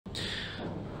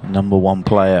number one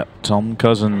player, Tom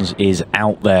Cousins, is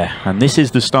out there. And this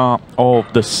is the start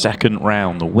of the second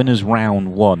round, the winner's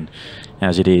round one,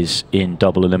 as it is in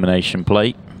double elimination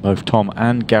play. Both Tom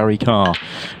and Gary Carr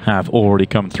have already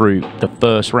come through the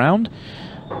first round.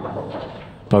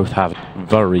 Both have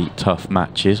very tough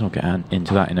matches. I'll get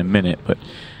into that in a minute, but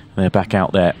they're back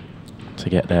out there to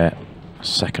get their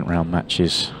second round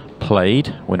matches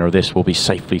played. Winner of this will be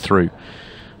safely through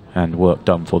and work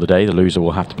done for the day. The loser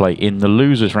will have to play in the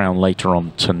losers round later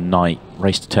on tonight.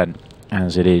 Race to 10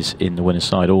 as it is in the winner's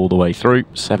side all the way through.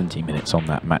 70 minutes on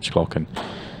that match clock, and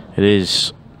it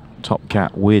is Top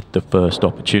Cat with the first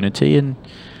opportunity. And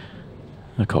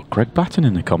I've got Greg Batten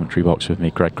in the commentary box with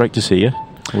me. Greg, great to see you.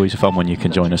 Always fun when you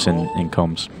can join us in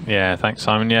comms. Yeah, thanks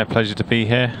Simon. Yeah, pleasure to be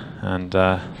here, and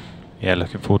yeah,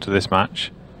 looking forward to this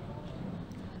match.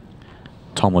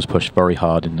 Tom was pushed very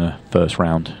hard in the first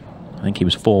round. I think he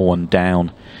was 4-1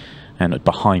 down and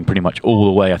behind pretty much all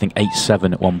the way. I think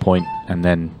 8-7 at one point, and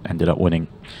then ended up winning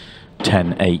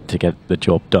 10-8 to get the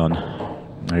job done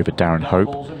over Darren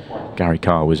Hope. Gary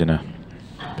Carr was in a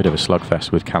bit of a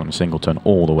slugfest with Callum Singleton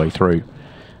all the way through.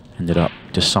 Ended up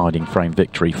deciding frame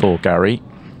victory for Gary.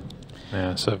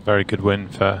 Yeah, it's a very good win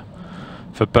for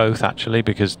both actually,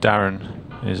 because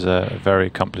Darren is a very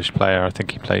accomplished player. I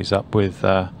think he plays up with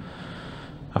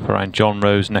up around John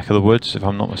Rowe's neck of the woods, if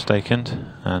I'm not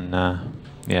mistaken. And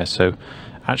yeah, so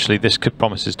actually this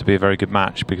promises to be a very good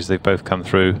match, because they've both come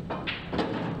through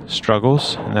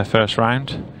struggles in their first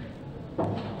round,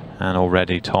 and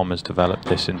already Tom has developed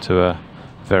this into a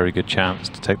very good chance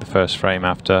to take the first frame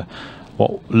after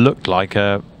what looked like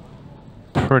a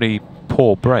pretty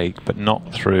poor break, but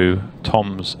not through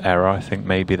Tom's error. I think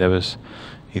maybe there was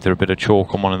either a bit of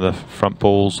chalk on one of the front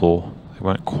balls, or they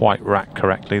weren't quite racked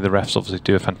correctly. The refs obviously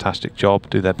do a fantastic job,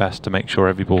 do their best to make sure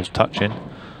every ball's touching,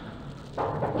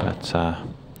 but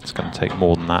it's going to take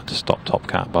more than that to stop Top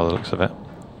Cat by the looks of it.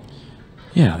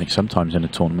 Yeah, I think sometimes in a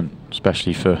tournament,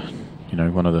 especially for, you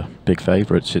know, one of the big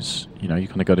favourites, it's, you know, you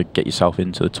kind of got to get yourself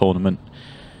into the tournament,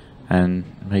 and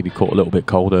maybe caught a little bit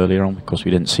cold earlier on because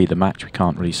we didn't see the match. We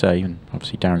can't really say, and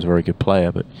obviously Darren's a very good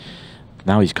player, but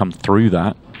now he's come through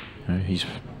that. You know, he's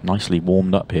nicely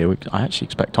warmed up here. I actually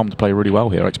expect Tom to play really well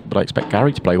here, but I expect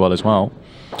Gary to play well as well.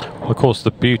 Well, of course,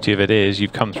 the beauty of it is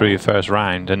you've come through your first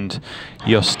round and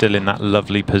you're still in that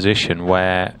lovely position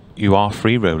where you are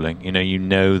free rolling. You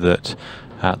know that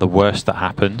the worst that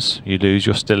happens, you lose,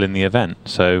 you're still in the event.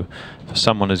 So for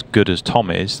someone as good as Tom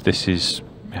is, this is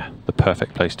the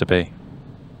perfect place to be.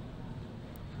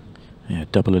 Yeah,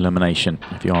 double elimination,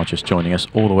 if you are just joining us,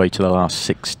 all the way to the last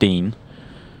 16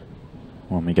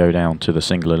 when we go down to the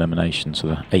single elimination. So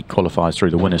the 8 qualifiers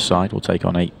through the winner's side will take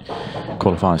on 8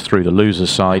 qualifiers through the loser's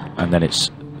side, and then it's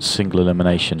single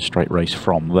elimination, straight race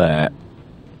from there.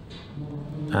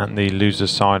 And the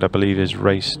loser's side, I believe, is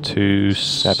race to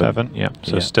 7. Yeah,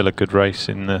 so still a good race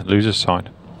in the loser's side.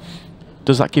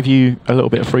 Does that give you a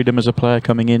little bit of freedom as a player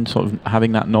coming in, sort of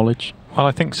having that knowledge? Well,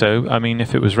 I think so. I mean,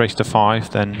 if it was race to 5,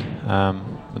 then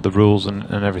with the rules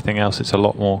and everything else, it's a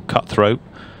lot more cutthroat.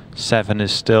 7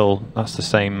 is still, that's the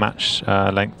same match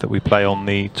length that we play on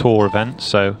the tour event,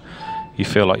 so you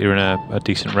feel like you're in a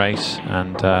decent race,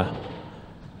 and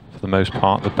for the most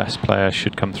part, the best player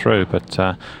should come through. But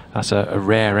that's a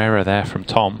rare error there from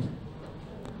Tom.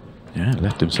 Yeah,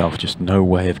 left himself just no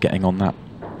way of getting on that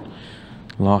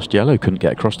last yellow. Couldn't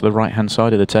get across to the right-hand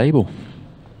side of the table.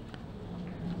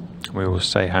 We always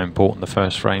say how important the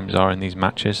first frames are in these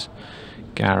matches.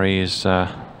 Gary is,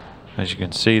 as you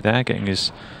can see there, getting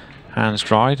his hands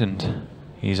dried, and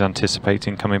he's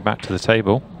anticipating coming back to the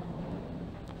table.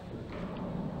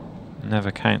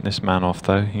 Never count this man off,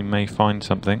 though. He may find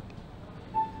something.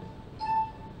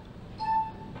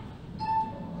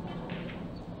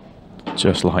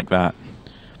 Just like that.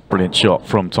 Brilliant shot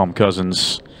from Tom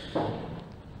Cousins.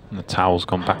 And the towel's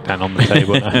gone back down on the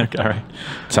table now, Gary.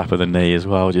 Tap of the knee as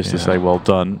well, just to say well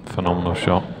done. Phenomenal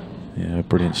shot. Yeah,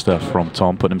 brilliant stuff from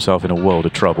Tom. Putting himself in a world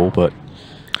of trouble, but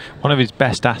one of his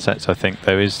best assets, I think,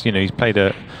 though, is, he's played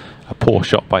a poor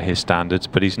shot by his standards,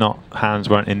 but he's not, hands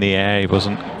weren't in the air. He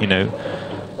wasn't,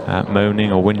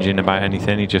 moaning or whinging about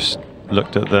anything. He just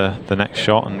looked at the next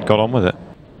shot and got on with it.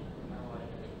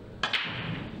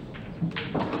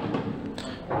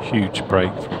 Huge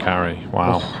break from Carey.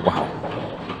 Wow. Oh, wow.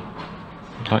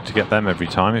 I'd like to get them every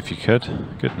time if you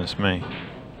could. Goodness me.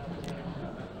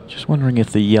 Just wondering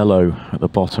if the yellow at the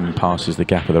bottom passes the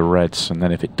gap of the reds, and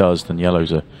then if it does, then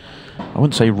yellows are, I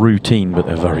wouldn't say routine, but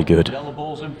they're very good.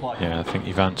 Yeah, I think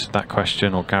you've answered that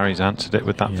question, or Gary's answered it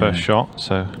with that first shot,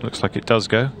 so it looks like it does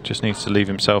go. Just needs to leave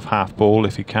himself half ball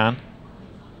if he can.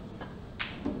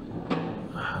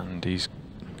 And he's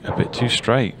a bit too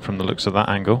straight from the looks of that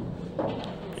angle.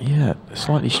 Yeah, a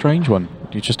slightly strange one.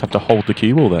 You just have to hold the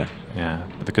cue ball there. Yeah,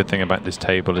 but the good thing about this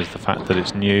table is the fact that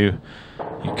it's new.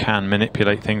 You can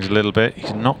manipulate things a little bit.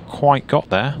 He's not quite got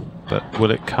there, but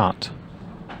will it cut?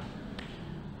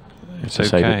 It's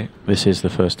okay. This is the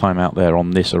first time out there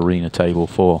on this arena table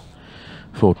for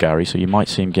Gary, so you might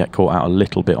see him get caught out a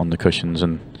little bit on the cushions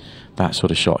and that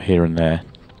sort of shot here and there.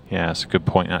 Yeah, that's a good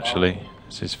point actually.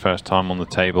 It's his first time on the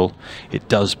table. It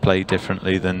does play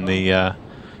differently than the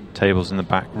tables in the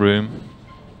back room.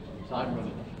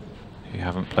 If you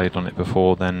haven't played on it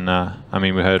before, then I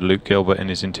mean, we heard Luke Gilbert in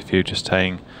his interview just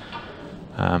saying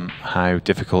how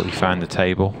difficult he found the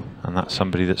table, and that's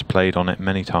somebody that's played on it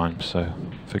many times. So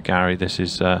for Gary, this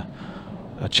is a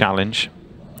challenge.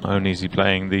 Not only is he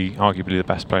playing arguably the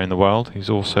best player in the world, he's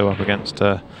also up against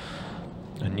a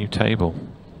new table.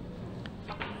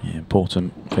 Yeah,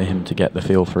 important for him to get the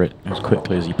feel for it as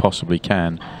quickly as he possibly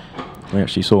can. We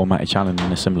actually saw Matty Challen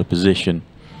in a similar position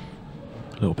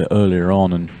a little bit earlier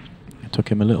on, and it took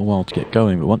him a little while to get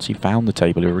going, but once he found the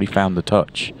table, he already found the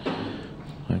touch.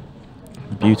 So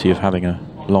the beauty of having a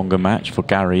longer match for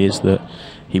Gary is that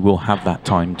he will have that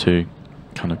time to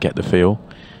kind of get the feel,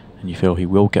 and you feel he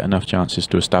will get enough chances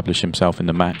to establish himself in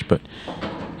the match, but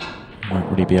he won't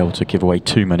really be able to give away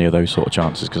too many of those sort of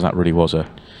chances, because that really was an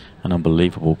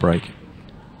unbelievable break.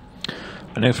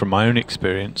 I know from my own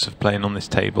experience of playing on this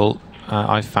table,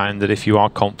 I've found that if you are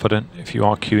confident, if you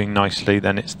are cueing nicely,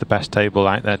 then it's the best table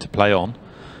out there to play on,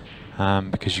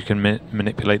 because you can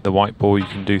manipulate the white ball, you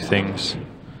can do things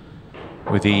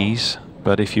with ease.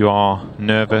 But if you are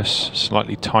nervous,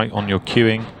 slightly tight on your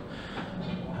cueing,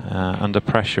 under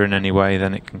pressure in any way,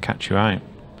 then it can catch you out.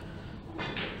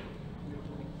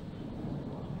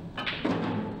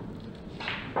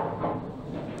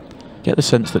 Get the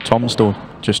sense that Tom's still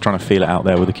just trying to feel it out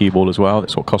there with the cue ball as well.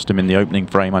 That's what cost him in the opening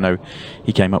frame. I know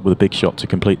he came up with a big shot to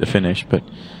complete the finish, but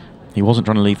he wasn't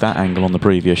trying to leave that angle on the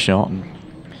previous shot and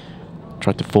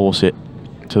tried to force it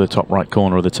to the top right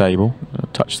corner of the table. A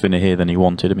touch thinner here than he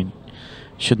wanted. I mean,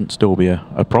 shouldn't still be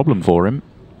a problem for him.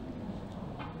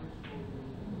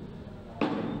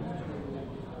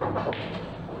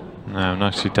 No,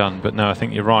 nicely done. But no, I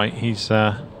think you're right. He is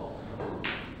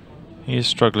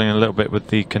struggling a little bit with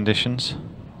the conditions.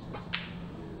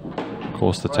 Of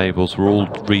course, the tables were all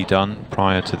redone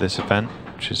prior to this event,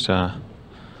 which is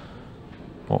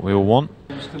what we all want.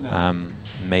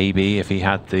 Maybe if he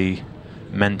had the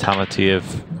mentality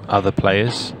of other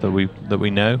players that we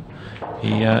know,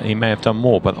 he may have done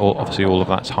more. But obviously, all of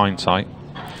that's hindsight.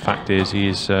 The fact is, he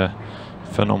is a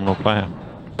phenomenal player.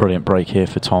 Brilliant break here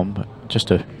for Tom. But just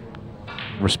to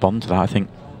respond to that, I think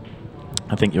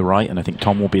you're right, and I think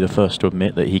Tom will be the first to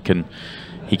admit that he can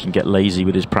get lazy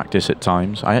with his practice at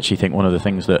times. I actually think one of the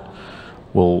things that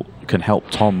can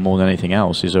help Tom more than anything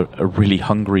else is a really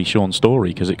hungry Shaun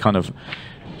Storey, because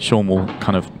Shaun will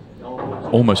kind of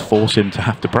almost force him to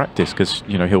have to practice, because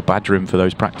he'll badger him for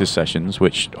those practice sessions,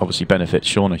 which obviously benefits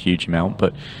Shaun a huge amount,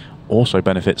 but also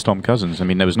benefits Tom Cousins. I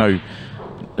mean, there's no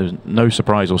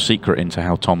surprise or secret into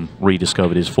how Tom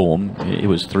rediscovered his form. It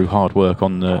was through hard work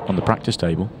on the practice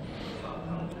table.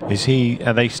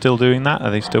 Are they still doing that? Are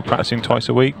they still practicing twice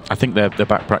a week? I think they're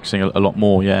back practicing a lot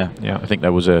more. Yeah. I think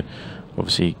there was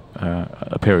obviously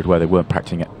a period where they weren't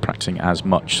practicing as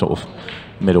much, sort of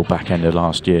middle back end of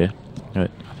last year.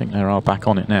 But I think they are back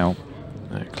on it now.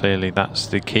 Clearly, that's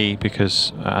the key,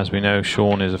 because as we know,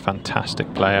 Shaun is a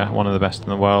fantastic player, one of the best in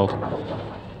the world.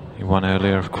 He won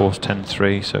earlier, of course,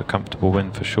 10-3, so a comfortable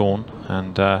win for Shaun.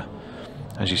 And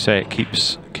as you say, it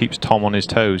keeps Tom on his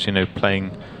toes.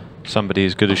 Playing somebody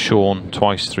as good as Shaun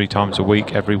twice, 3 times a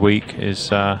week, every week is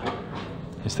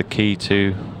the key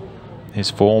to his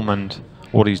form and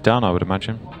what he's done, I would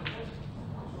imagine.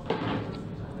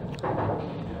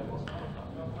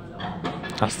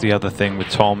 That's the other thing with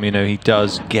Tom. He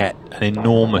does get an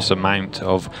enormous amount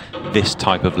of this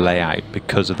type of layout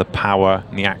because of the power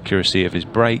and the accuracy of his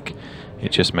break.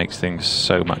 It just makes things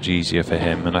so much easier for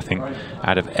him. And I think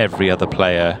out of every other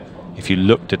player, if you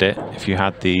looked at it, if you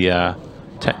had the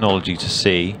technology to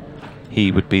see,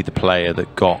 he would be the player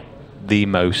that got the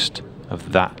most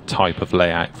of that type of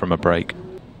layout from a break.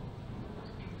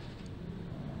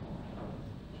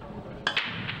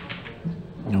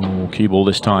 Oh, cue ball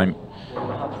this time.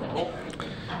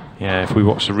 Yeah, if we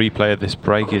watch the replay of this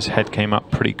break, his head came up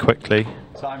pretty quickly.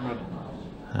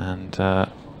 And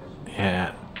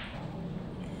yeah,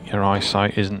 your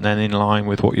eyesight isn't then in line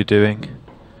with what you're doing.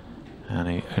 And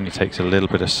he only takes a little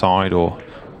bit aside, or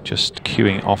just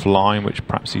cueing offline, which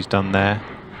perhaps he's done there.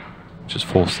 Just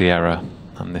forced the error.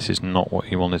 And this is not what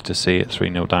he wanted to see at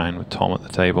 3-0 down with Tom at the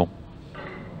table.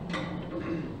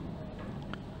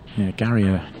 Yeah, Gary,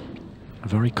 a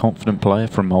very confident player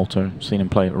from Malta. I've seen him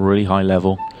play at a really high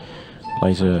level.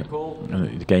 Plays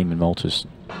the game in Malta's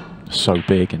so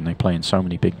big, and they play in so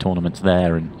many big tournaments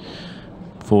there and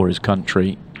for his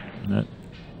country. I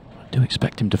do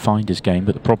expect him to find his game,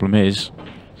 but the problem is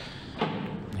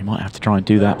he might have to try and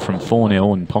do that from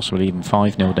 4-0 and possibly even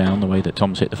 5-0 down, the way that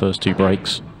Tom's hit the first 2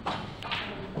 breaks.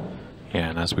 Yeah,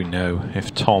 and as we know,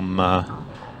 if Tom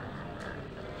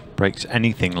breaks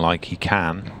anything like he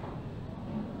can,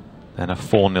 then a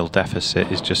 4-0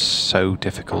 deficit is just so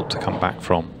difficult to come back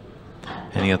from.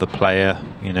 Any other player,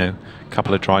 you know, a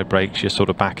couple of dry breaks, you're sort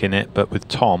of back in it, but with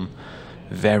Tom,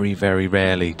 very, very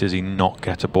rarely does he not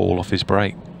get a ball off his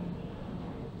break.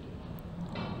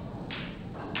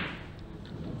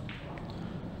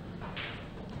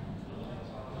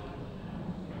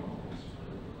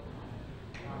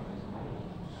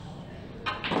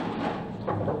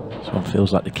 This one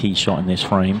feels like the key shot in this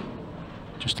frame.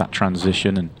 Just that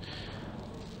transition, and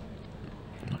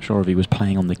I'm not sure if he was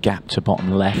playing on the gap to bottom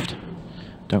left.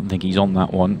 Don't think he's on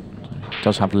that one. He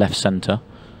does have left centre.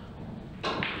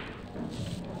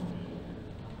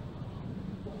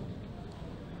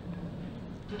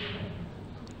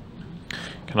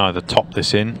 Can either top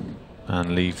this in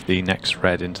and leave the next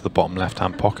red into the bottom left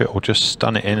hand pocket, or just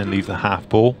stun it in and leave the half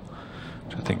ball,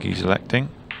 which I think he's electing.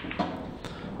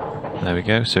 There we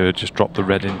go, so just drop the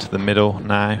red into the middle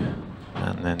now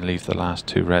and then leave the last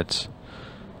 2 reds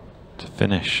to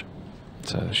finish.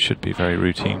 So it should be very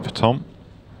routine for Tom.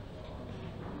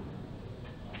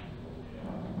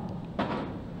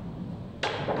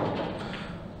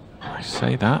 I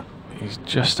say that, he's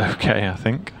just okay, I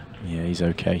think. Yeah, he's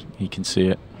okay. He can see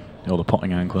it. Or the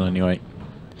potting angle anyway.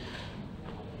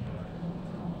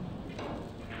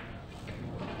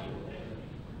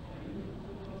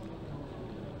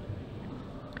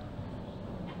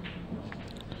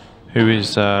 Who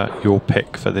is your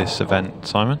pick for this event,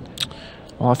 Simon?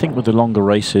 Well, I think with the longer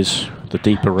races, the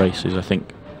deeper races, I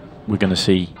think we're going to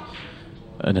see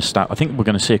I think we're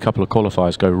going to see a couple of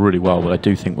qualifiers go really well, but I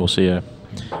do think we'll see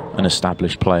an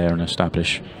established player, an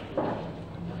established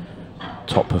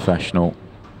top professional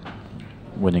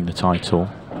winning the title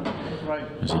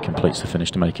as he completes the finish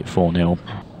to make it 4-0.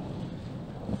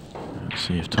 Let's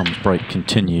see if Tom's break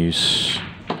continues.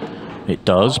 It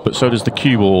does, but so does the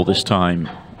cue ball this time.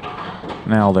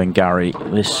 Now then, Gary,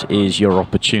 this is your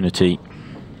opportunity.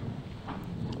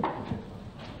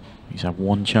 He's had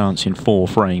 1 chance in 4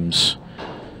 frames.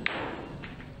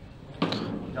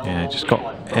 Yeah, just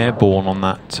got airborne on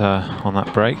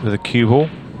that break with a cue ball.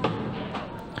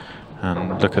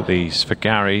 And look at these. For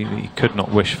Gary, he could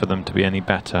not wish for them to be any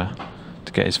better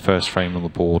to get his first frame on the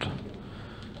board.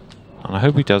 And I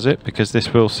hope he does it, because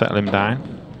this will settle him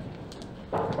down.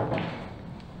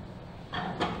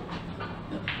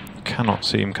 Cannot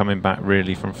see him coming back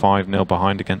really from 5-0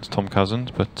 behind against Tom Cousins,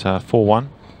 but 4-1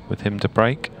 with him to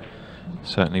break,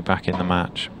 certainly back in the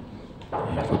match.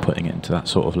 Yeah, if we're putting it into that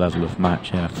sort of level of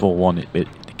match, yeah, 4-1,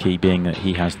 the key being that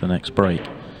he has the next break.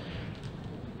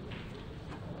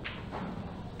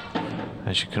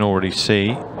 As you can already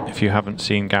see, if you haven't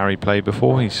seen Gary play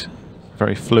before, he's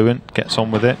very fluent, gets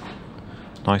on with it,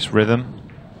 nice rhythm.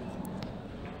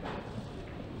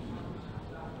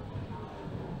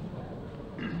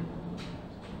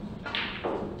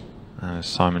 As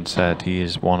Simon said, he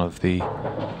is one of the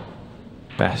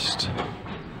best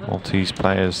Maltese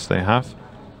players they have.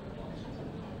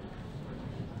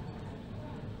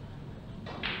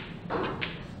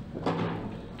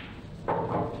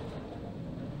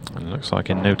 And it looks like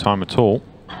in no time at all,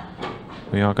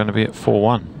 we are going to be at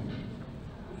 4-1.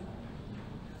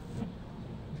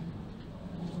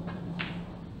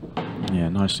 Yeah,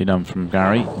 nicely done from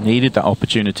Gary. Needed that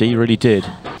opportunity, he really did.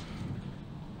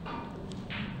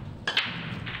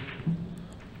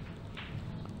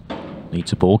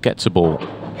 Needs a ball, gets a ball.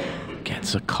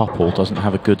 Gets a couple, doesn't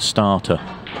have a good starter.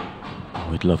 Oh,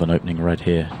 we'd love an opening red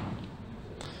here.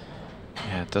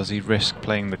 Yeah, does he risk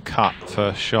playing the cut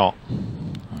first shot?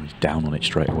 Oh, he's down on it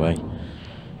straight away.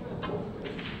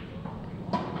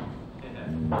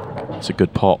 It's a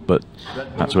good pot, but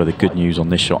that's where the good news on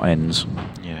this shot ends.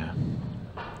 Yeah.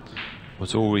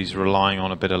 Was always relying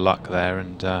on a bit of luck there,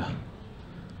 and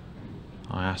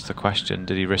I asked the question,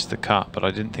 did he risk the cut? But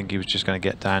I didn't think he was just going to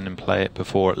get down and play it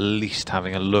before at least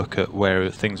having a look at where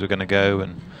things were going to go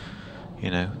and,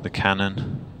 you know, the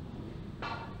cannon.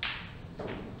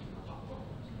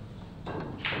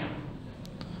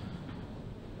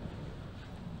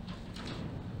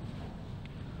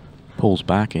 Pulls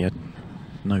back, he had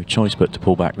no choice but to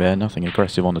pull back there, nothing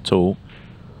aggressive on at all.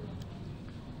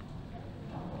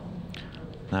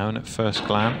 now, and at first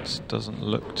glance doesn't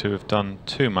look to have done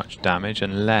too much damage,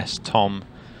 unless Tom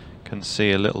can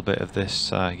see a little bit of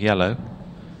this yellow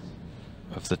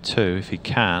of the two. If he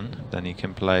can, then he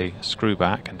can play screw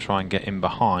back and try and get in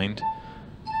behind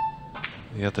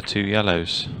the other two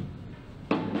yellows.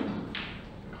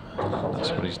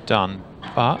 That's what he's done,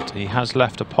 but he has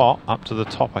left a pot up to the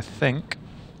top, I think.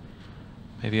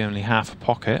 Maybe only half a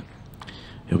pocket.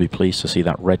 He'll be pleased to see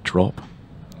that red drop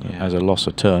as a loss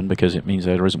of turn, because it means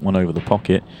there isn't one over the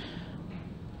pocket.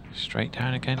 Straight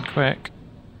down again, quick.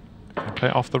 Can he play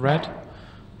it off the red?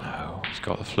 No, he's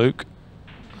got the fluke.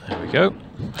 There we go.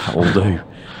 That'll do.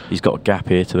 He's got a gap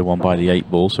here to the one by the 8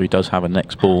 ball, so he does have a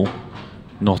next ball.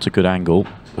 Not a good angle,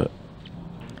 but...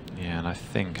 Yeah, and I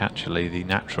think actually the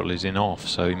natural is in off,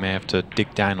 so he may have to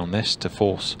dig down on this to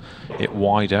force it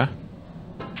wider.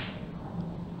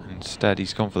 Instead,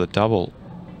 he's gone for the double.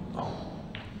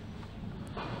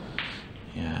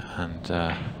 Yeah,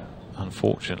 and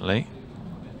unfortunately,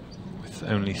 with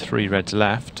only 3 reds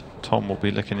left, Tom will be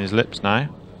licking his lips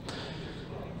now.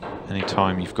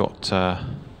 Anytime you've got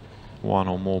 1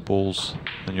 or more balls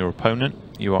than your opponent,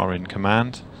 you are in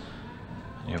command.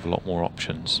 And you have a lot more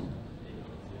options.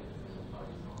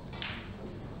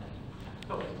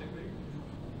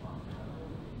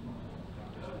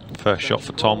 First shot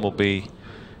for Tom will be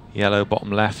yellow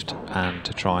bottom left, and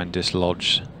to try and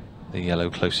dislodge the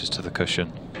yellow closest to the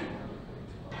cushion.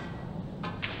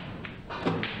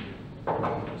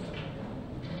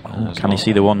 Oh, can he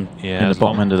see the one in the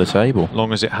bottom end of the table? As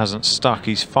long as it hasn't stuck,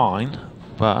 he's fine.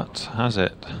 But has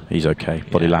it? He's okay.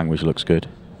 Body language looks good.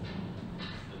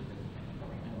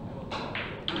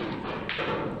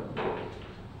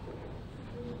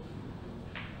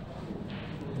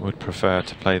 Would prefer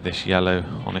to play this yellow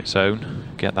on its own,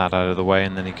 get that out of the way,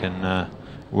 and then he can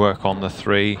work on the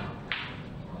 3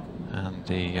 and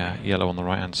the yellow on the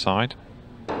right hand side.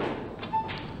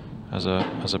 As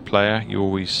a player, you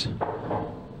always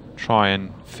try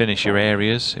and finish your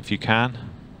areas if you can,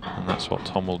 and that's what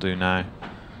Tom will do now.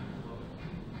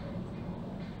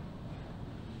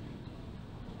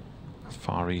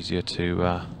 Far easier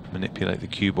to manipulate the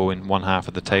cue ball in one half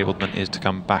of the table than it is to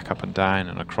come back up and down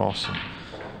and across and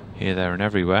here, there and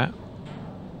everywhere.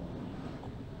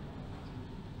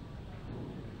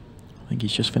 I think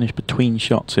he's just finished between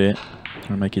shots here, trying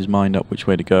to make his mind up which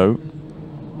way to go.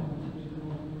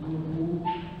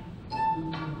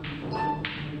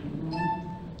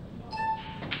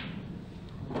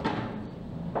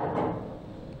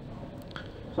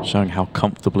 Showing how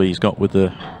comfortably he's got with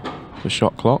the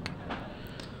shot clock.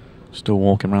 Still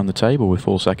walking around the table with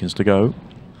 4 seconds to go.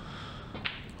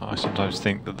 I sometimes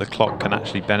think that the clock can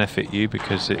actually benefit you,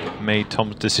 because it made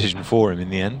Tom's decision for him in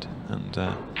the end, and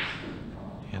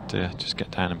he had to just get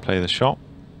down and play the shot.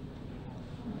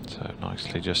 So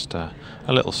nicely, just a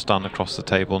little stun across the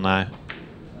table now,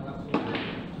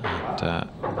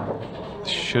 and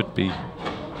should be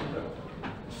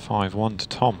 5-1 to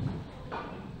Tom.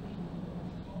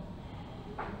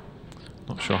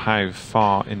 Not sure how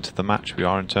far into the match we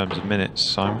are in terms of minutes,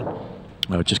 Simon.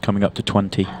 Well, just coming up to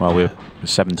 20. Well, we're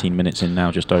 17 minutes in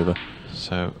now, just over.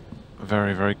 So,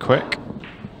 very, very quick.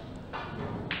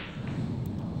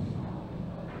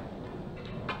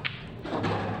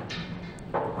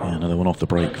 Yeah, another one off the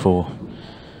break for...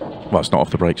 Well, it's not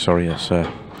off the break, sorry. It's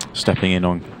stepping in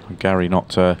on Gary,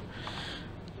 not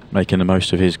making the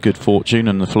most of his good fortune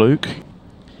and the fluke.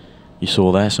 You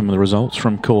saw there some of the results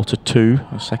from quarter 2,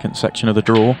 the second section of the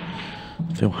draw.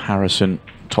 Phil Harrison,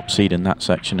 top seed in that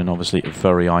section, and obviously a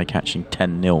very eye-catching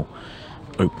 10-0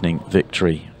 opening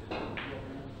victory.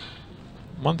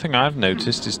 One thing I've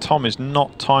noticed is Tom is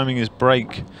not timing his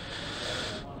break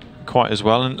quite as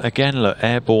well, and again, look,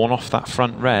 airborne off that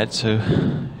front red, so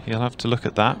he'll have to look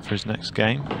at that for his next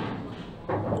game.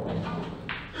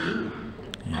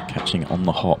 Yeah, catching it on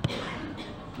the hop,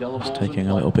 just taking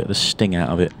a little bit of the sting out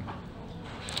of it.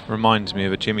 Reminds me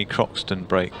of a Jimmy Croxton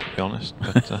break, to be honest.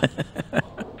 But,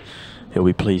 he'll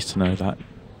be pleased to know that.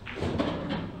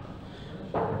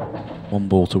 1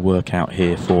 ball to work out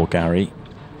here for Gary.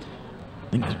 I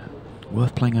think it's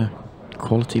worth playing a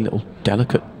quality little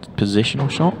delicate positional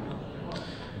shot.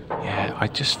 Yeah, I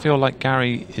just feel like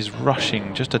Gary is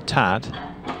rushing just a tad.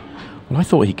 Well, I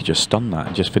thought he could just stun that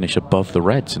and just finish above the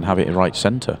reds and have it in right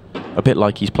centre. A bit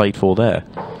like he's played for there,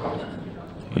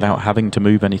 without having to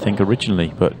move anything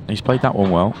originally, but he's played that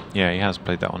one well. Yeah, he has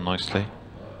played that one nicely.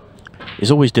 It's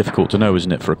always difficult to know,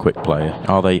 isn't it, for a quick player?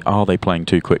 Are they playing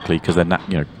too quickly? Because then that,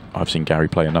 you know, I've seen Gary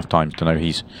play enough times to know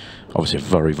he's obviously a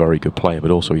very, very good player, but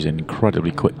also he's an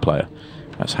incredibly quick player.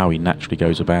 That's how he naturally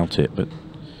goes about it. But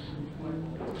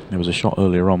there was a shot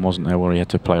earlier on, wasn't there, where he had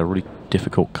to play a really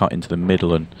difficult cut into the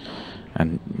middle, and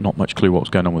not much clue what was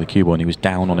going on with the cue ball, and he was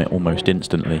down on it almost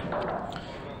instantly.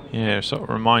 Yeah, it sort of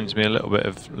reminds me a little bit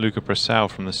of Luca Brissell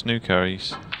from the snooker.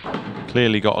 He's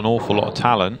clearly got an awful lot of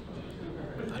talent,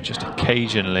 and just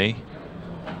occasionally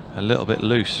a little bit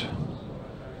loose.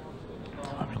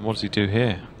 And what does he do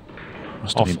here?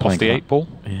 Must have been playing off the 8 ball?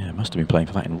 Yeah, must have been playing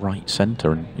for that in right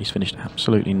centre, and he's finished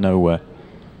absolutely nowhere.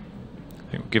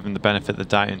 I think given the benefit of the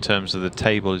doubt in terms of the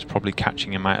table, is probably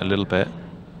catching him out a little bit.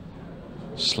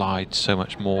 Slides so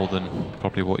much more than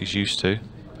probably what he's used to.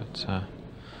 But,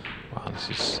 wow, this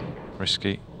is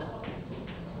risky.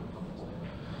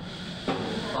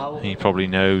 He probably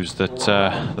knows that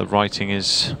the writing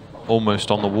is almost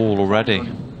on the wall already.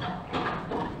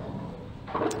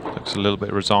 Looks a little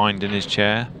bit resigned in his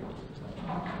chair.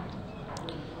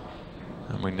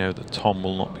 And we know that Tom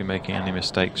will not be making any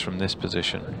mistakes from this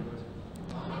position.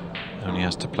 Only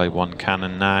has to play one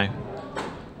cannon now,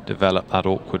 develop that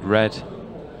awkward red.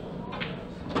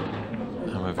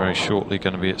 And we're very shortly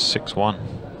going to be at 6-1.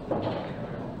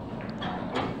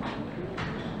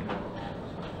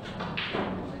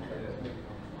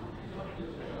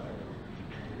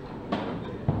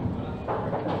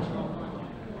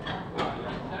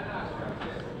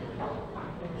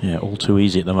 Yeah, all too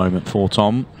easy at the moment for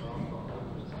Tom.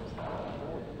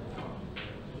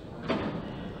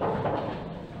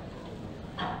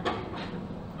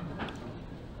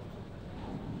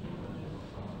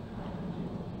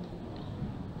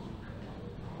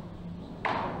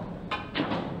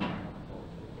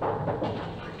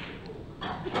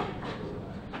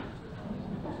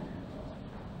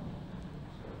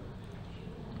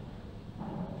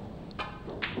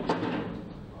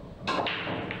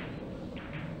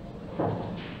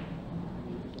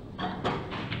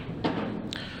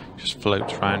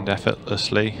 Floats round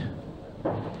effortlessly,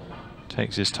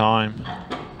 takes his time,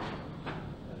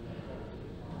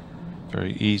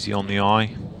 very easy on the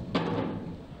eye.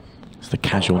 It's the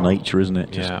casual nature, isn't it?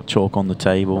 Just yeah. Chalk on the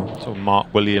table. Sort of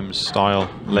Mark Williams style,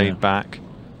 laid back.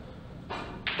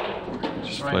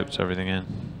 Just floats everything in.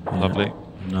 Yeah. Lovely.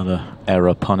 Another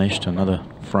error punished, another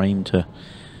frame to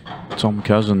Tom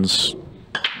Cousins.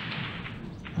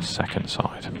 Second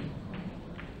side.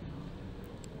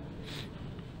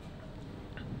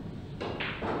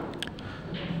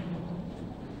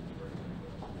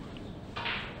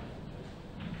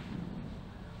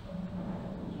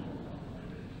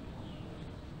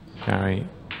 Gary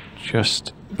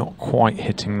just not quite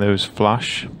hitting those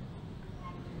flush,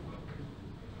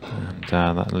 and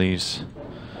that leaves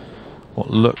what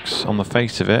looks on the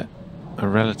face of it a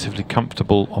relatively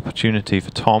comfortable opportunity for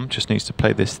Tom. Just needs to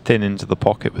play this thin into the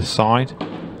pocket with side,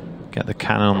 get the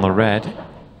cannon on the red.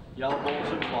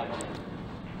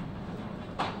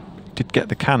 Did get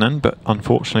the cannon, but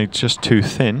unfortunately just too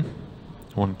thin.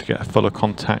 Wanted to get a fuller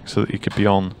contact so that he could be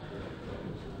on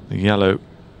the yellow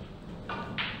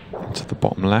into the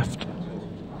bottom left.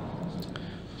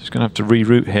 He's going to have to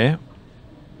reroute here.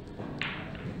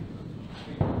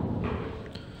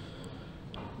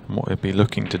 And what he'll be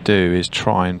looking to do is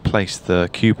try and place the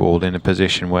cue ball in a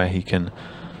position where he can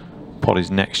pot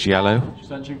his next yellow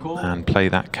and play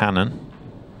that cannon.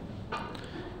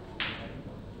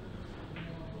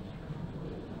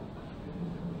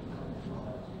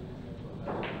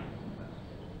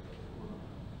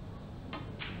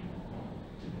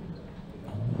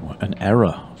 An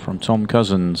error from Tom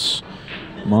Cousins.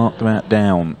 Mark that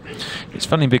down. It's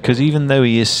funny because even though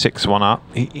he is 6-1 up,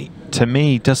 he, to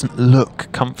me, doesn't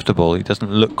look comfortable. He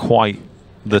doesn't look quite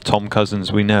the Tom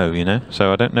Cousins we know, you know?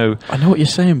 So I don't know. I know what you're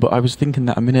saying, but I was thinking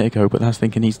that a minute ago, but I was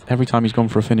thinking every time he's gone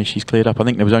for a finish, he's cleared up. I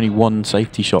think there was only one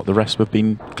safety shot. The rest have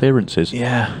been clearances.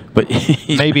 Yeah. But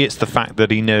maybe it's the fact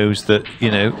that he knows that, you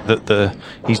know, that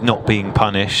he's not being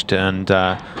punished, and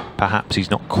perhaps he's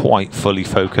not quite fully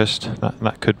focused.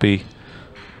 That could be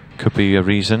a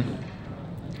reason.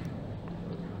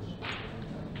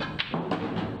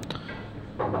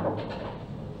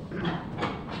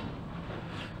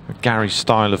 Gary's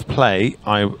style of play,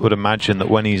 I would imagine that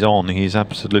when he's on, he's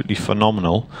absolutely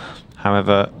phenomenal.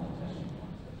 However,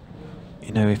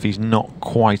 you know, if he's not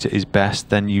quite at his best,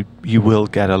 then you will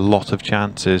get a lot of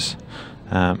chances,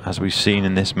 as we've seen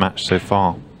in this match so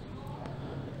far.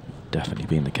 Definitely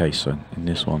been the case in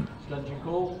this one.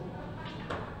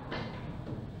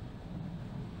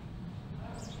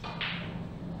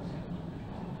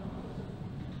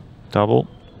 Double.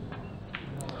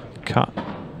 Cut.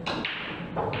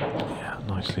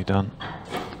 Nicely done.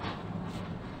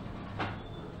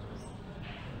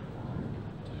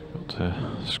 Got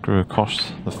to screw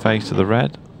across the face of the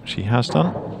red, which he has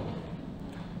done.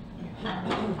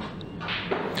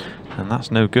 And that's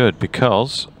no good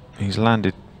because he's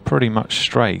landed pretty much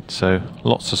straight, so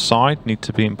lots of side need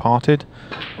to be imparted.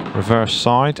 Reverse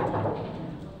side,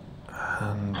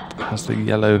 and as the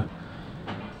yellow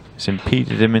has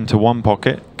impeded him into one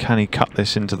pocket, can he cut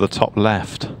this into the top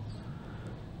left?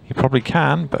 He probably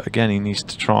can, but again he needs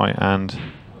to try and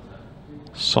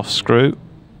soft screw.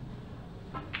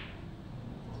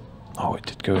 Oh, it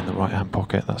did go in the right hand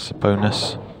pocket, that's a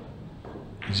bonus.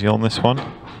 Is he on this one?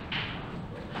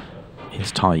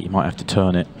 It's tight, you might have to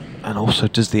turn it. And also,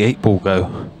 does the 8 ball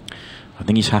go? I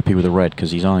think he's happy with the red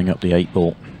because he's eyeing up the 8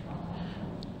 ball.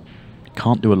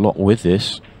 Can't do a lot with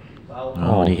this.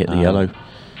 Oh, he hit the yellow.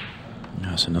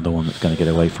 That's another one that's going to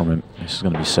get away from him. This is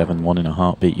going to be 7-1 in a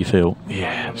heartbeat, you feel.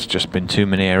 Yeah, it's just been too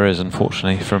many errors,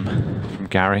 unfortunately, from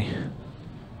Gary.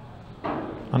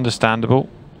 Understandable.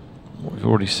 What we've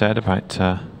already said about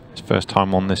his first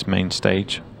time on this main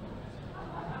stage.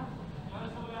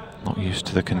 Not used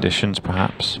to the conditions,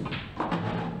 perhaps.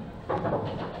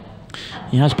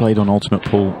 He has played on Ultimate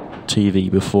Pool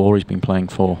TV before. He's been playing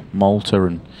for Malta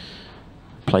and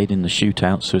played in the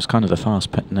shootouts, so it's kind of the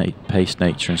fast-paced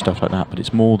nature and stuff like that, but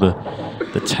it's more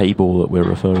the table that we're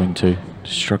referring to.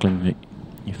 Struggling,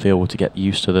 you feel, to get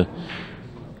used to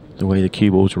the way the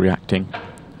cue ball's reacting.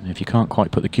 And if you can't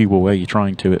quite put the cue ball where you're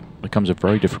trying to, it becomes a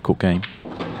very difficult game.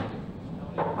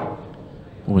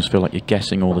 Always feel like you're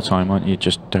guessing all the time, aren't you? You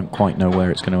just don't quite know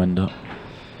where it's going to end up.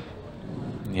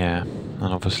 Yeah, and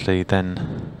obviously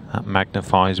then that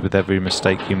magnifies with every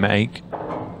mistake you make.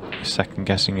 You're second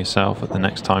guessing yourself at the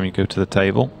next time you go to the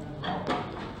table.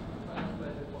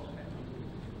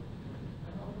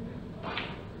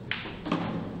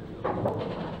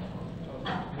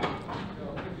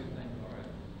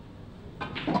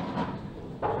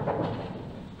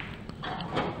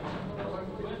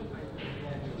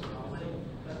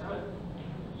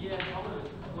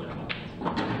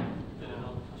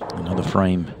 Another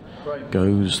frame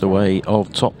goes the way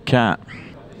of Top Cat.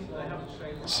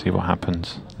 See what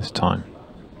happens this time.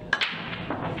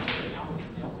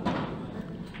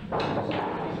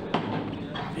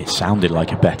 It sounded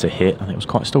like a better hit, and it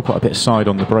was still quite a bit of side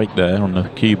on the break there on the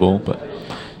cue ball, but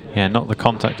yeah, not the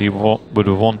contact he would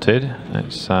have wanted.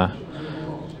 It's gone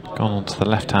onto the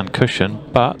left-hand cushion,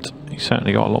 but he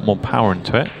certainly got a lot more power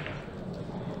into it.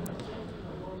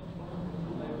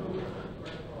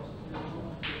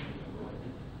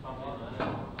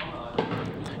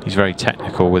 He's very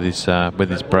technical with his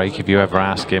break. If you ever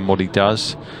ask him what he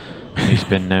does, he's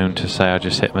been known to say, "I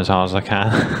just hit him as hard as I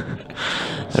can."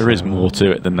 There is more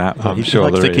to it than that. But I'm sure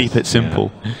he likes there to keep it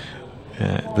simple.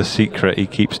 Yeah, the secret he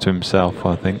keeps to himself,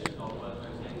 I think.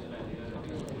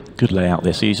 Good layout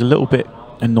this. He's a little bit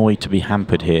annoyed to be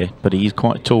hampered here, but he's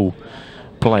quite a tall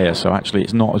player, so actually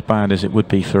it's not as bad as it would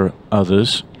be for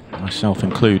others, myself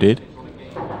included.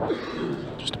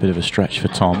 Just a bit of a stretch for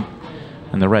Tom.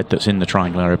 And the red that's in the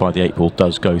triangle area by the 8 ball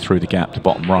does go through the gap to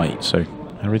bottom right, so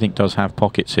everything does have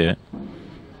pockets here.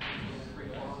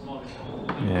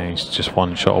 Yeah, he's just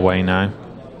one shot away now.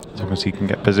 As long as he can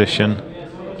get position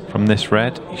from this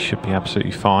red, he should be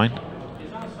absolutely fine.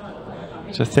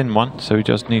 It's a thin one, so he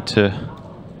does need to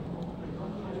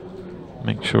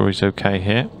make sure he's okay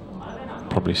here.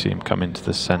 Probably see him come into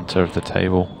the centre of the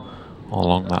table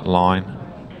along that line.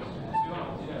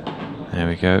 There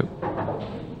we go.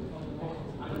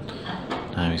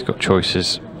 Now he's got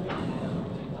choices.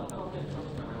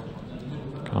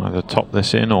 Can either top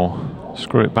this in or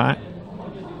screw it back.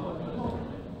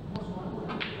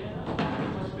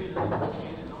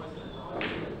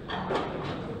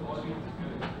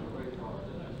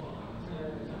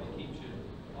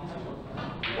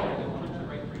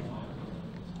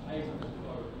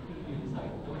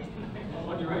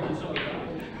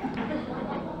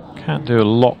 Can't do a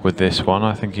lot with this one.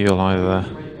 I think he'll either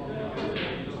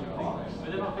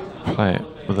play it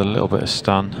with a little bit of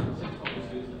stun.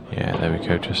 Yeah, there we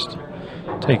go. Just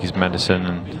take his medicine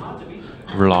and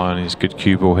rely on his good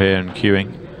cue ball here and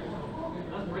cueing.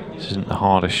 This isn't the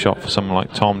hardest shot for someone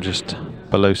like Tom, just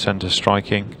below centre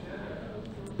striking.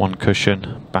 One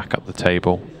cushion, back up the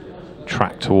table,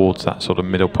 track towards that sort of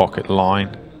middle pocket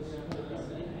line.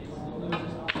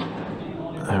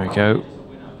 There we go.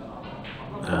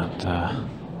 And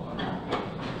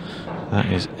that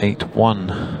is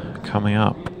 8-1 coming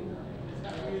up.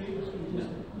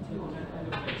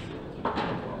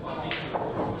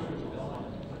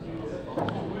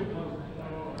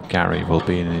 Gary will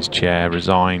be in his chair,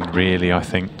 resigned really, I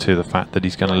think, to the fact that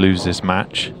he's going to lose this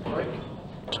match.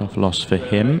 Tough loss for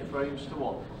him.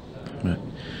 But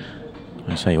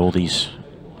I say all these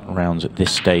rounds at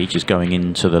this stage is going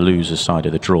into the loser's side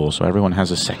of the draw, so everyone has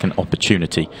a second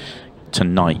opportunity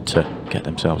tonight to get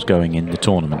themselves going in the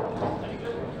tournament.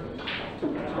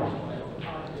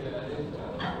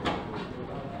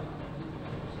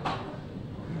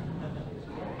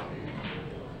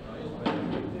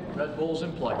 Balls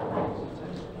in play.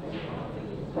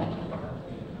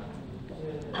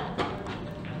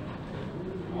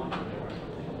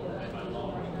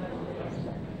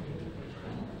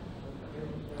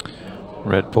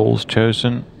 Red ball's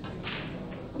chosen.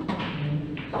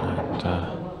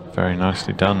 And very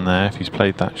nicely done there if he's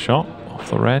played that shot off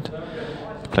the red.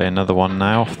 Play another one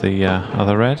now off the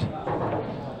other red.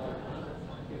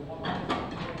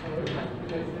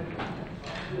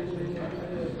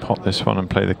 Pot this one and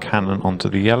play the cannon onto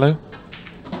the yellow.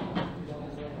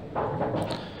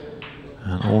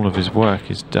 And all of his work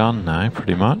is done now,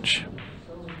 pretty much.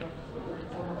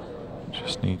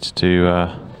 Just needs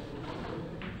to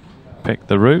pick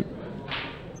the route.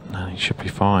 And he should be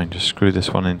fine. Just screw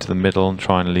this one into the middle and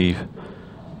try and leave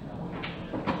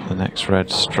the next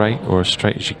red straight, or as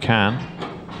straight as you can.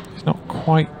 It's not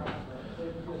quite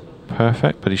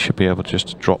perfect, but he should be able just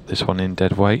to drop this one in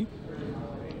dead weight.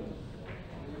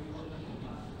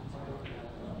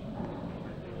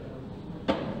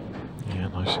 Yeah,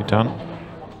 nicely done.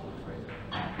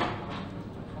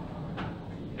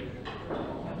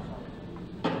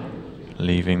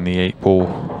 Leaving the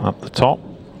 8-ball up the top.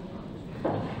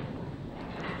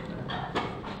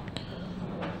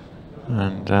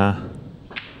 And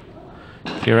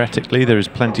theoretically, there is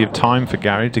plenty of time for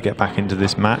Gary to get back into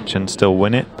this match and still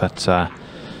win it, but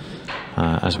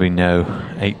as we know,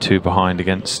 8-2 behind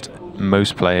against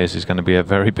most players is going to be a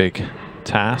very big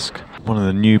task. One of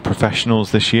the new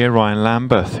professionals this year, Ryan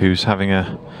Lambeth, who's having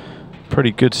a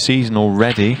pretty good season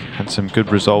already, had some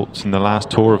good results in the last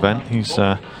tour event. He's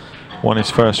won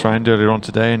his first round earlier on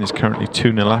today and is currently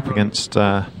 2-0 up against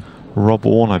Rob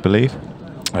Warren, I believe.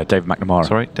 Dave McNamara.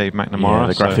 Sorry, Dave McNamara. Yeah,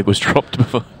 the graphic was dropped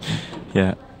before.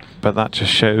 Yeah. But that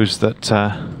just shows that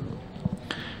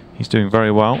he's doing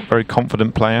very well, very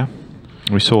confident player.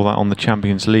 We saw that on the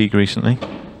Champions League recently.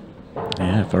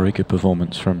 Yeah, very good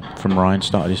performance from Ryan.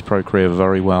 Started his pro career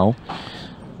very well.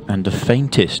 And the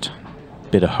faintest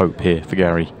bit of hope here for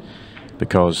Gary,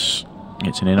 because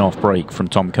it's an in-off break from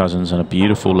Tom Cousins and a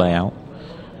beautiful layout.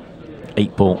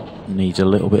 8-ball needs a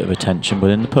little bit of attention, but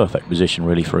in the perfect position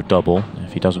really for a double,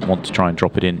 if he doesn't want to try and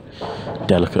drop it in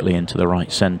delicately into the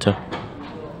right centre.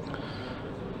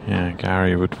 Yeah,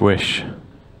 Gary would wish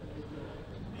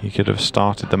he could have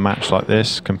started the match like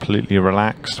this, completely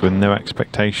relaxed with no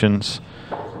expectations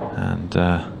and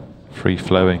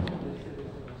free-flowing.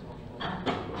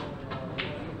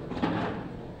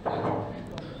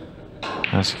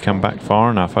 Has he come back far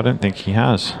enough? I don't think he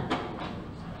has.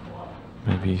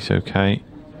 Maybe he's okay.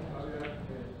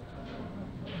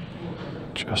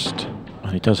 Just.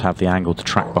 And he does have the angle to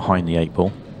track behind the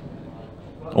 8-ball.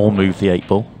 Or move the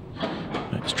 8-ball.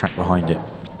 Let's track behind it.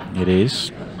 It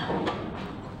is.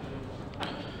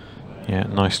 Yeah,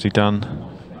 nicely done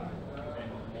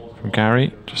from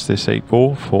Gary. Just this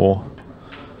 8-ball for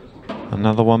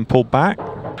another one pulled back.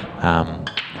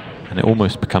 And it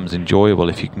almost becomes enjoyable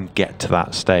if you can get to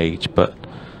that stage, but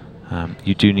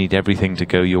you do need everything to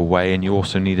go your way, and you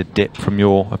also need a dip from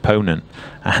your opponent.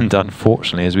 And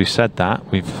unfortunately, as we've said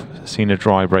that, we've seen a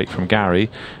dry break from Gary,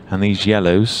 and these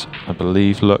yellows, I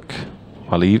believe, look,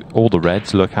 well, all the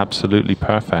reds look absolutely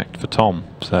perfect for Tom.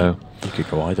 So he could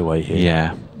go either way here.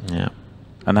 Yeah, yeah.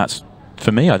 And that's,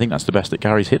 for me, I think that's the best that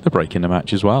Gary's hit the break in the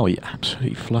match as well. He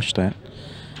absolutely flushed that.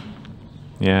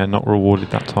 Yeah, not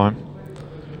rewarded that time.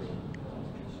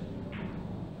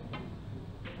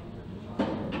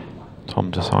 Tom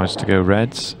decides to go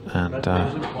reds, and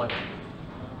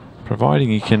providing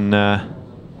he can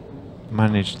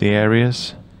manage the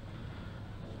areas,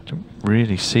 I don't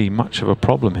really see much of a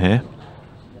problem here.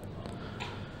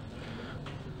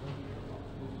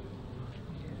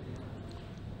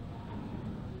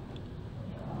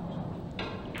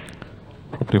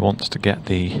 Probably wants to get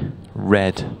the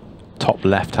red top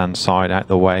left-hand side out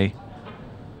the way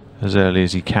as early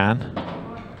as he can.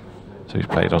 So he's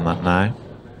played on that now.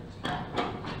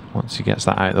 Once he gets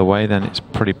that out of the way, then it's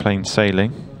pretty plain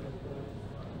sailing.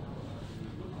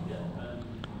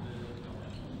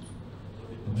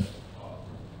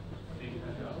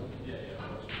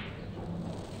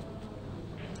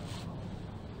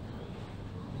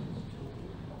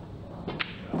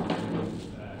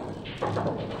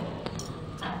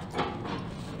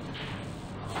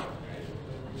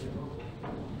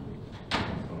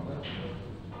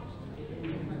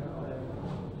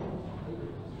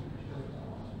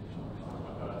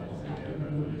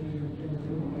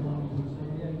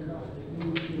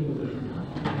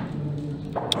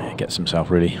 Gets himself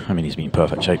really, I mean, he's been in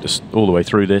perfect shape all the way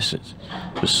through this. It's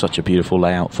just such a beautiful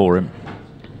layout for him.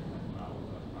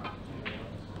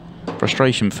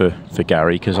 Frustration for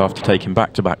Gary, because after taking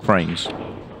back-to-back frames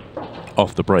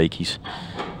off the break, he's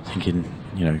thinking,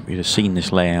 you know, he'd have seen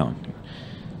this layout.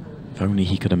 If only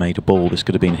he could have made a ball, this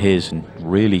could have been his, and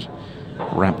really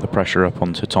ramp the pressure up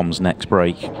onto Tom's next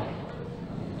break.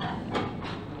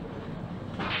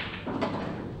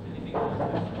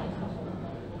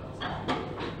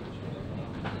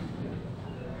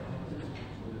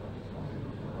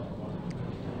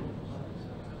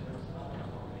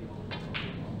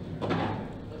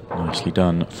 Nicely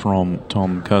done from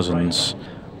Tom Cousins.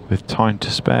 With time to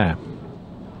spare.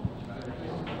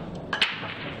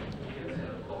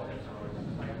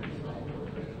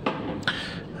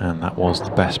 And that was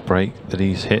the best break that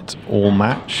he's hit all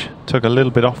match. Took a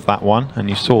little bit off that one, and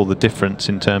you saw the difference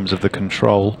in terms of the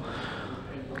control.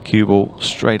 Cue ball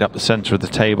straight up the centre of the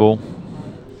table,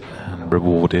 and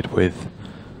rewarded with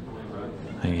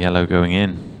a yellow going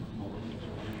in.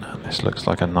 And this looks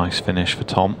like a nice finish for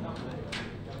Tom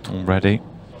already.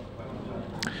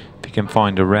 If he can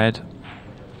find a red.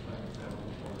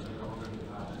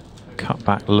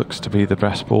 Cutback looks to be the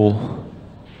best ball.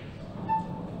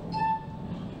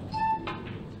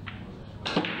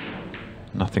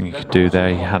 Nothing he could do there,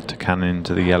 he had to cannon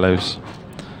into the yellows.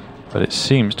 But it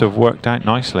seems to have worked out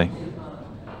nicely.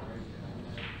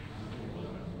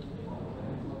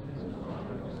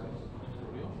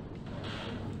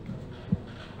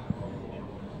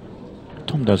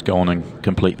 Tom does go on and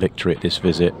complete victory at this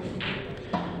visit.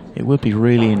 It would be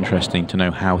really interesting to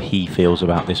know how he feels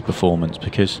about this performance,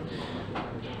 because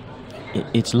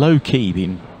it's low-key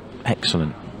been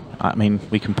excellent. I mean,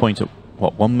 we can point at,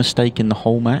 what, one mistake in the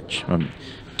whole match?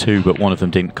 Two, but one of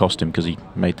them didn't cost him because he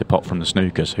made the pot from the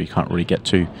snooker, so you can't really get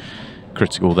too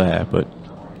critical there. But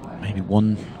maybe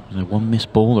one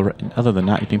missed ball, or other than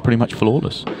that, he's been pretty much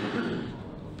flawless.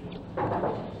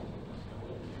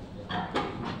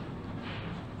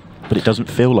 But it doesn't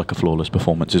feel like a flawless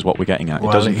performance, is what we're getting at. Well,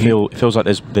 it doesn't feel. It feels like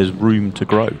there's room to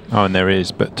grow. Oh, and there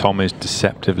is. But Tom is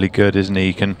deceptively good, isn't he?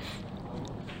 He can,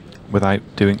 without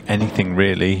doing anything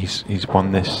really, he's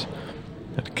won this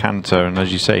at Canter, and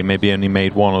as you say, maybe only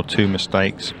made one or two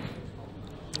mistakes.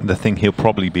 The thing he'll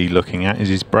probably be looking at is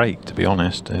his break, to be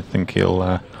honest. I think he'll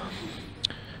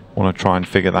want to try and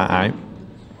figure that out.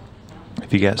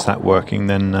 If he gets that working,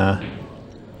 then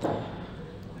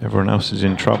everyone else is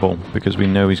in trouble, because we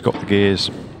know he's got the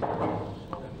gears.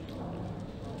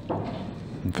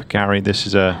 And for Gary, this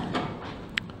is a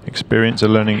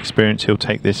learning experience. He'll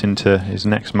take this into his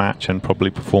next match and probably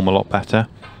perform a lot better.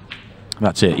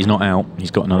 That's it, he's not out,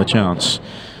 he's got another chance.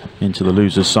 Into the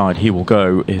loser's side he will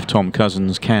go if Tom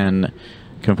Cousins can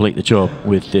complete the job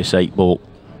with this 8-ball.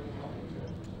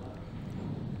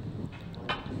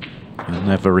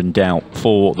 Never in doubt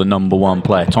for the #1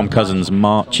 player. Tom Cousins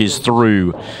marches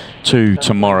through to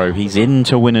tomorrow. He's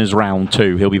into winners round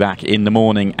 2. He'll be back in the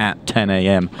morning at 10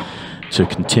 AM to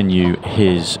continue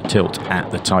his tilt at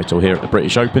the title here at the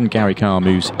British Open. Gary Carr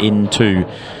moves into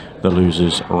the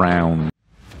losers round.